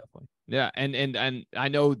 Definitely. Yeah. And I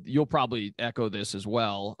know you'll probably echo this as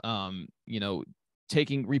well.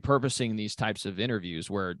 Repurposing these types of interviews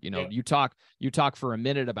where, you talk for a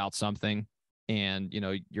minute about something, and,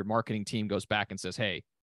 your marketing team goes back and says, hey,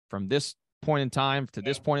 from this point in time to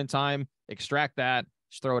this point in time, extract that,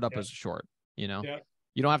 just throw it up as a short, You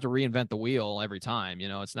don't have to reinvent the wheel every time.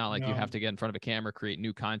 It's not like you have to get in front of a camera, create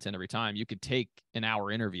new content every time. You could take an hour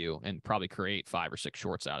interview and probably create 5 or 6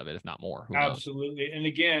 shorts out of it, if not more. Absolutely. And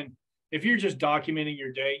again, if you're just documenting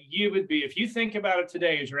your day, if you think about it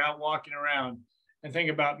today as you're out walking around and think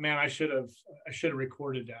about, man, I should have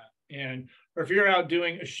recorded that. Or if you're out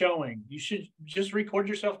doing a showing, you should just record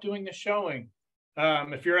yourself doing the showing.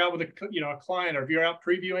 If you're out with a client, or if you're out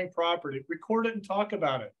previewing property, record it and talk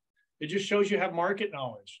about it. It just shows you have market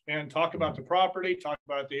knowledge, and talk about the property, talk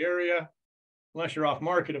about the area, unless you're off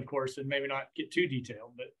market, of course, and maybe not get too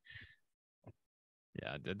detailed, but.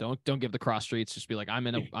 Yeah. Don't give the cross streets. Just be like, I'm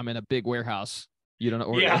in a big warehouse. You don't know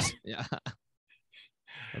where it is. Yeah.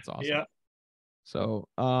 That's awesome. Yeah. So,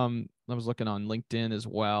 I was looking on LinkedIn as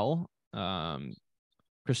well.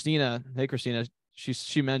 Christina, hey, Christina,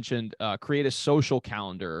 she mentioned, create a social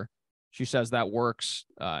calendar. She says that works,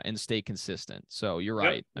 and stay consistent. So you're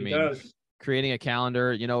right. I mean, creating a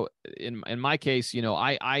calendar, in my case,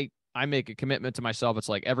 I make a commitment to myself. It's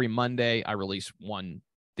like every Monday I release one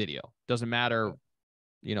video. Doesn't matter,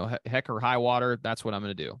 heck or high water. That's what I'm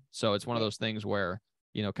going to do. So it's one of those things where,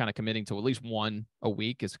 kind of committing to at least one a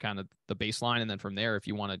week is kind of the baseline. And then from there, if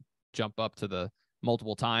you want to jump up to the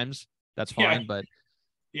multiple times, that's fine. But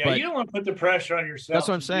you don't want to put the pressure on yourself. That's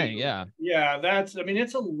what I'm saying. Yeah. Yeah.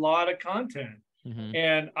 It's a lot of content. Mm-hmm.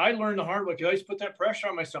 And I learned the hard way, because I used to put that pressure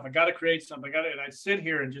on myself. I got to create something. And I'd sit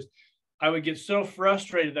here and I would get so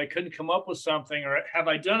frustrated that I couldn't come up with something, or have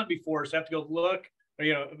I done it before? So I have to go look, or,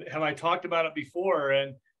 have I talked about it before?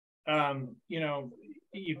 And,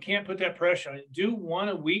 you can't put that pressure on it. Do one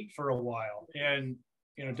a week for a while, and,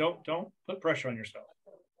 don't put pressure on yourself.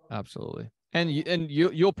 Absolutely. And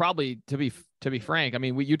you'll probably, to be frank, I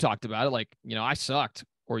mean, you talked about it, like, I sucked,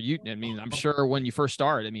 or I'm sure when you first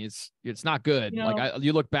started, it's not good.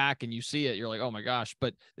 You look back and you see it, you're like, oh my gosh,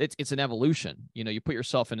 but it's an evolution. You put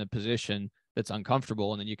yourself in a position that's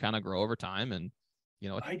uncomfortable, and then you kind of grow over time. And,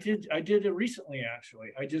 I did it recently, actually.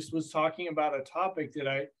 I just was talking about a topic that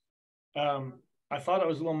I thought I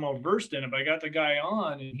was a little more versed in it, but I got the guy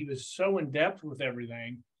on, and he was so in depth with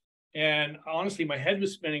everything. And honestly, my head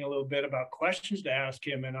was spinning a little bit about questions to ask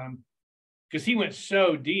him. And because he went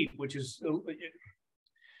so deep, which is,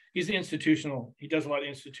 he's institutional. He does a lot of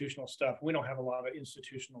institutional stuff. We don't have a lot of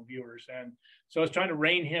institutional viewers. And so I was trying to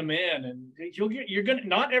rein him in, and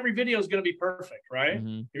not every video is going to be perfect, right?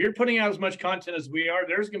 Mm-hmm. If you're putting out as much content as we are,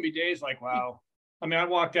 there's going to be days like, wow. I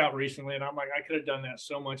walked out recently and I'm like, I could have done that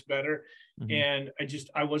so much better. Mm-hmm. And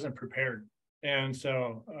I wasn't prepared. And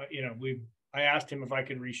so, I asked him if I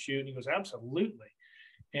could reshoot, and he goes, absolutely.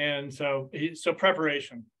 And so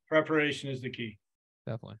preparation is the key.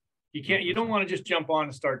 Definitely. You don't want to just jump on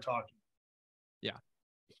and start talking. Yeah.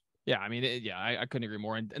 Yeah. I couldn't agree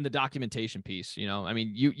more. And the documentation piece,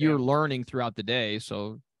 you're learning throughout the day.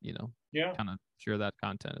 So, kind of share that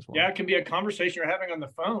content as well. Yeah. It can be a conversation you're having on the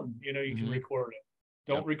phone. You mm-hmm. can record it.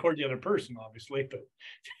 Don't record the other person, obviously, but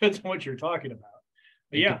depends on what you're talking about.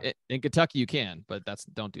 But in Kentucky you can, but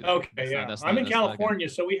don't do that. Okay, I'm in California,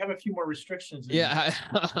 so we have a few more restrictions. Yeah,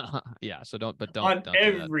 yeah. So don't on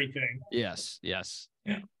everything. Yes. Yeah,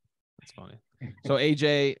 That's funny. So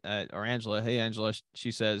AJ or Angela, hey Angela,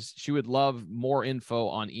 she says she would love more info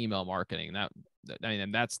on email marketing. I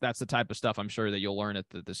mean, that's the type of stuff I'm sure that you'll learn at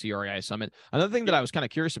the CREI Summit. Another thing that I was kind of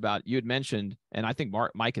curious about, you had mentioned, and I think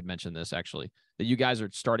Mike had mentioned this actually, that you guys are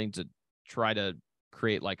starting to try to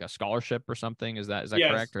create like a scholarship or something. Is that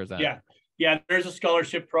Yes. correct, or is that? Yeah. There's a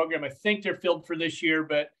scholarship program. I think they're filled for this year,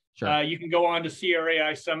 but Sure. You can go on to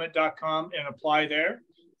CRAISummit.com and apply there.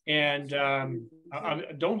 And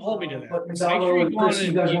don't hold me to that. Make sure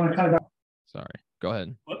you go on Sorry, go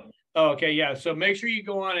ahead. Oh, okay, yeah. So make sure you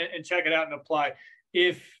go on and check it out and apply.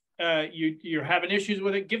 If you're having issues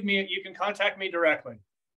with it, you can contact me directly.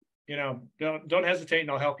 You know, don't hesitate,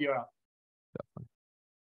 and I'll help you out. Definitely.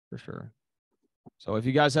 For sure. So if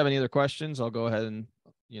you guys have any other questions, I'll go ahead and,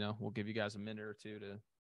 we'll give you guys a minute or two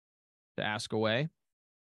to ask away.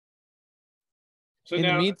 So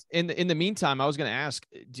in the meantime, I was going to ask,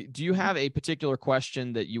 do you have a particular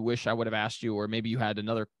question that you wish I would have asked you, or maybe you had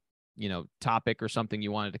another, topic or something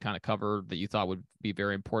you wanted to kind of cover that you thought would be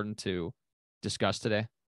very important to discuss today?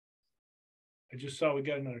 I just saw we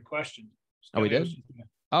got another question. Oh, we did?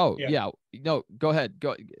 Oh, yeah. No, go ahead.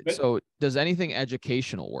 So does anything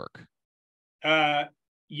educational work?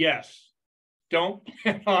 Yes. Don't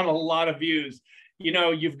get on a lot of views.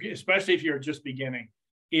 Especially if you're just beginning,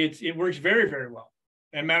 it works very, very well.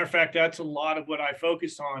 And matter of fact, that's a lot of what I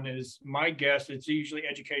focus on. Is my guess, it's usually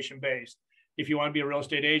education based. If you want to be a real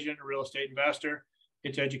estate agent, a real estate investor,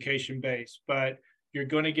 it's education based, but you're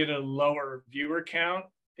going to get a lower viewer count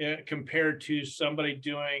compared to somebody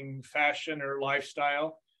doing fashion or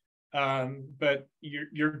lifestyle. But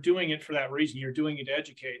you're doing it for that reason. You're doing it to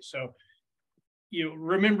educate. So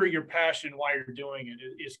remember your passion while you're doing it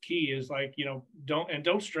is key. Is like,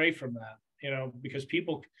 don't stray from that, because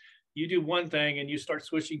you do one thing and you start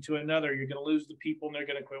switching to another, you're going to lose the people and they're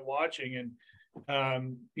going to quit watching. And,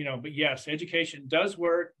 but yes, education does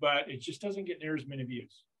work, but it just doesn't get near as many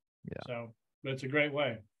views. Yeah. So that's a great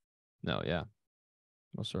way. No. Yeah.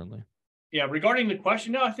 Most certainly. Yeah. Regarding the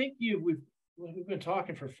question, no, I think we've been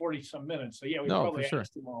talking for 40 some minutes. So yeah, we probably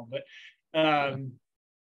asked them all, but, I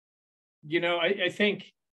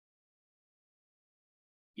think,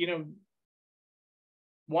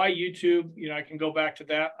 why YouTube, I can go back to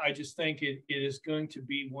that. I just think it is going to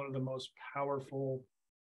be one of the most powerful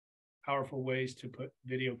ways to put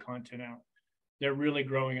video content out. They're really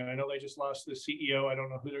growing, and I know they just lost the CEO. I don't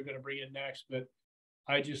know who they're going to bring in next, but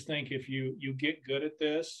I just think if you get good at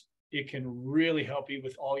this, it can really help you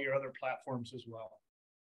with all your other platforms as well.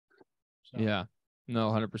 So. Yeah, no,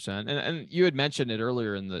 100%. And you had mentioned it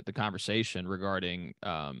earlier in the conversation regarding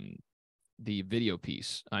the video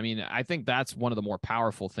piece. I mean, I think that's one of the more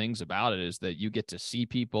powerful things about it is that you get to see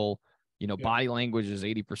people, body language is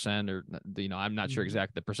 80%, or, I'm not sure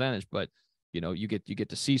exactly the percentage, but, you get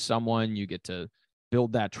to see someone, you get to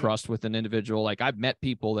build that trust with an individual. Like I've met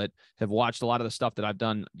people that have watched a lot of the stuff that I've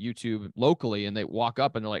done YouTube locally, and they walk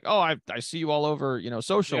up and they're like, oh, I see you all over,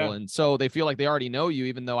 social. Yeah. And so they feel like they already know you,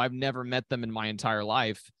 even though I've never met them in my entire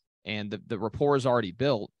life. And the rapport is already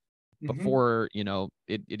built before,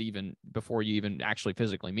 before you even actually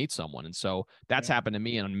physically meet someone. And so that's happened to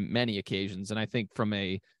me on many occasions. And I think from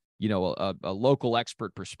a local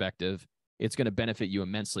expert perspective, it's going to benefit you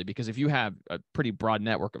immensely, because if you have a pretty broad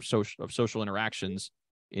network of social interactions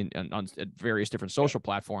on various different social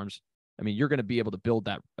platforms, I mean, you're going to be able to build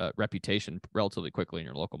that reputation relatively quickly in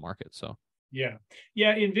your local market. So yeah.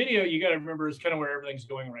 In video, you got to remember it's kind of where everything's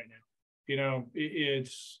going right now.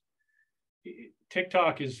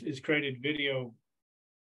 TikTok is created video.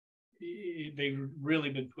 They've really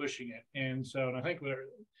been pushing it, and I think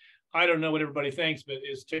I don't know what everybody thinks, but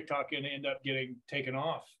is TikTok going to end up getting taken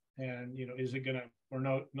off? And is it gonna? We're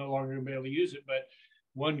no longer gonna be able to use it. But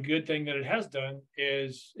one good thing that it has done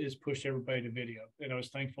is push everybody to video. And I was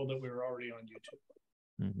thankful that we were already on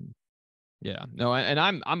YouTube. Mm-hmm. Yeah, no, and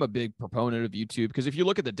I'm a big proponent of YouTube, because if you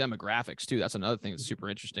look at the demographics too, that's another thing that's super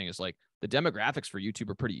interesting. Is like the demographics for YouTube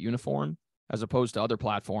are pretty uniform, as opposed to other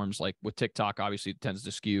platforms. Like with TikTok, obviously it tends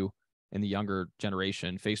to skew in the younger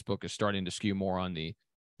generation. Facebook is starting to skew more on the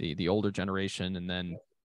older generation, and then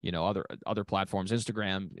other platforms.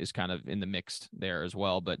 Instagram is kind of in the mixed there as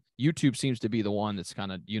well, but YouTube seems to be the one that's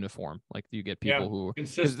kind of uniform. Like you get people who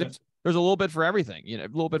consistent. There's a little bit for everything, a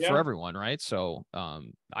little bit for everyone, right? So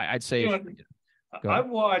I'd say I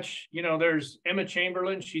watch, there's Emma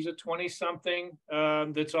Chamberlain. She's a 20-something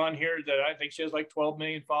that's on here that I think she has like 12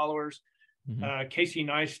 million followers. Mm-hmm. Casey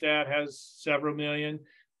Neistat has several million.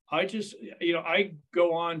 I just, I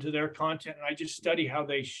go on to their content and I just study how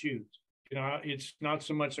they shoot. It's not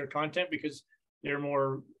so much their content because they're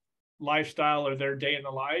more lifestyle or their day in the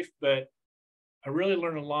life, but I really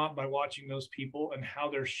learn a lot by watching those people and how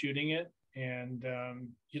they're shooting it. And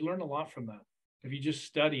you learn a lot from that if you just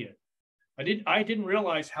study it. I didn't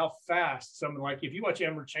realize how fast someone, like if you watch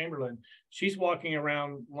Amber Chamberlain, she's walking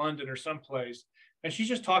around London or someplace and she's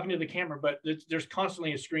just talking to the camera, but there's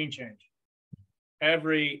constantly a screen change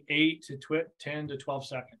every 10 to 12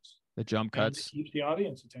 seconds. The jump cuts. Keeps the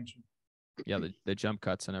audience attention. Yeah, the jump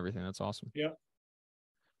cuts and everything. That's awesome. Yeah.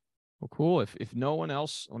 Well, cool. If no one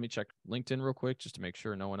else, let me check LinkedIn real quick just to make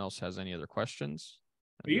sure no one else has any other questions.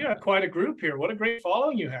 But you got quite a group here. What a great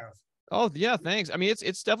following you have. Oh yeah, thanks. I mean,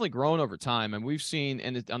 it's definitely grown over time, and we've seen,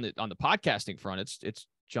 and on the podcasting front, it's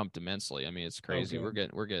jumped immensely. I mean, it's crazy. Okay.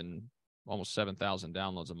 We're getting almost 7,000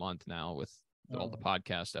 downloads a month now with all the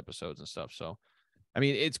podcast episodes and stuff. So, I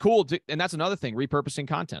mean, it's cool. And that's another thing, repurposing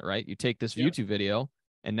content, right? You take this YouTube video,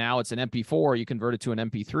 and now it's an MP4. You convert it to an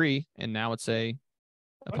MP3, and now it's a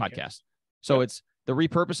podcast. So it's the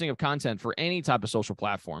repurposing of content for any type of social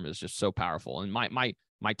platform is just so powerful. And my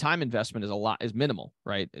time investment is minimal,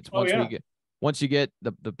 right? It's once you get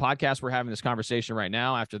the podcast, we're having this conversation right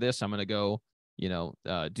now. After this, I'm going to go,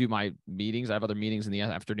 do my meetings. I have other meetings in the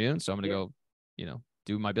afternoon. So I'm going to go,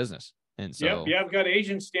 do my business. And so, I've got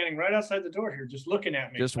agents standing right outside the door here, just looking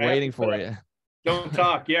at me, just waiting for you. Don't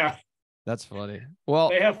talk. Yeah. That's funny. Well,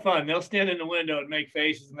 they have fun. They'll stand in the window and make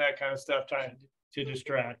faces and that kind of stuff, trying to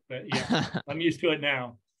distract. But yeah, I'm used to it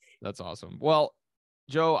now. That's awesome. Well,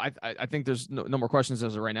 Joe, I think there's no more questions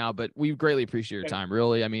as of right now, but we greatly appreciate your time.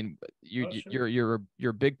 Really, I mean, you're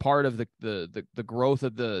a big part of the growth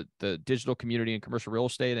of the digital community and commercial real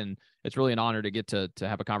estate, and it's really an honor to get to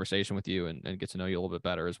have a conversation with you and get to know you a little bit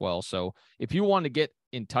better as well. So, if you want to get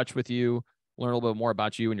in touch with you, learn a little bit more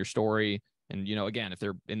about you and your story, and again, if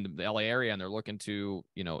they're in the LA area and they're looking to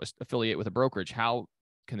affiliate with a brokerage, how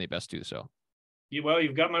can they best do so? Well,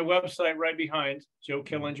 you've got my website right behind,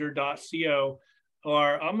 joekillinger.co.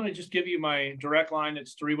 Or I'm going to just give you my direct line.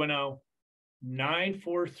 It's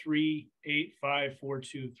 310-943-8542.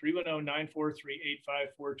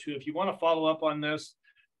 310-943-8542. If you want to follow up on this,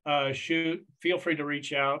 feel free to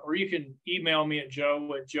reach out, or you can email me at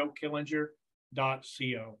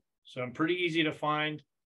joe@joekillinger.co. So I'm pretty easy to find.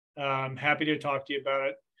 I'm happy to talk to you about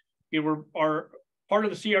it. Our part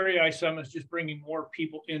of the CREI Summit is just bringing more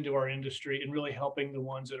people into our industry and really helping the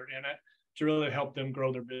ones that are in it to really help them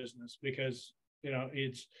grow their business, because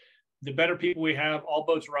it's the better people we have, all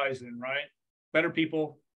boats rise in, right? Better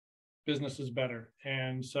people, business is better.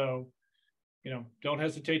 And so, don't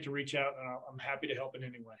hesitate to reach out, and I'm happy to help in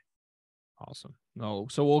any way. Awesome. No,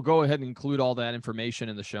 so we'll go ahead and include all that information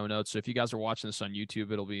in the show notes. So if you guys are watching this on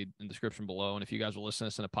YouTube, it'll be in the description below. And if you guys will listen to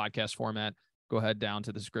this in a podcast format, go ahead down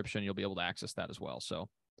to the description. You'll be able to access that as well. So,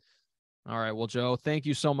 all right. Well, Joe, thank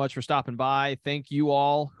you so much for stopping by. Thank you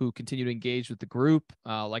all who continue to engage with the group.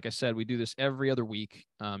 Like I said, we do this every other week.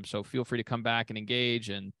 So feel free to come back and engage.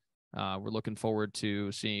 And we're looking forward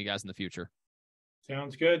to seeing you guys in the future.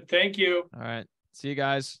 Sounds good. Thank you. All right. See you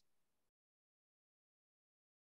guys.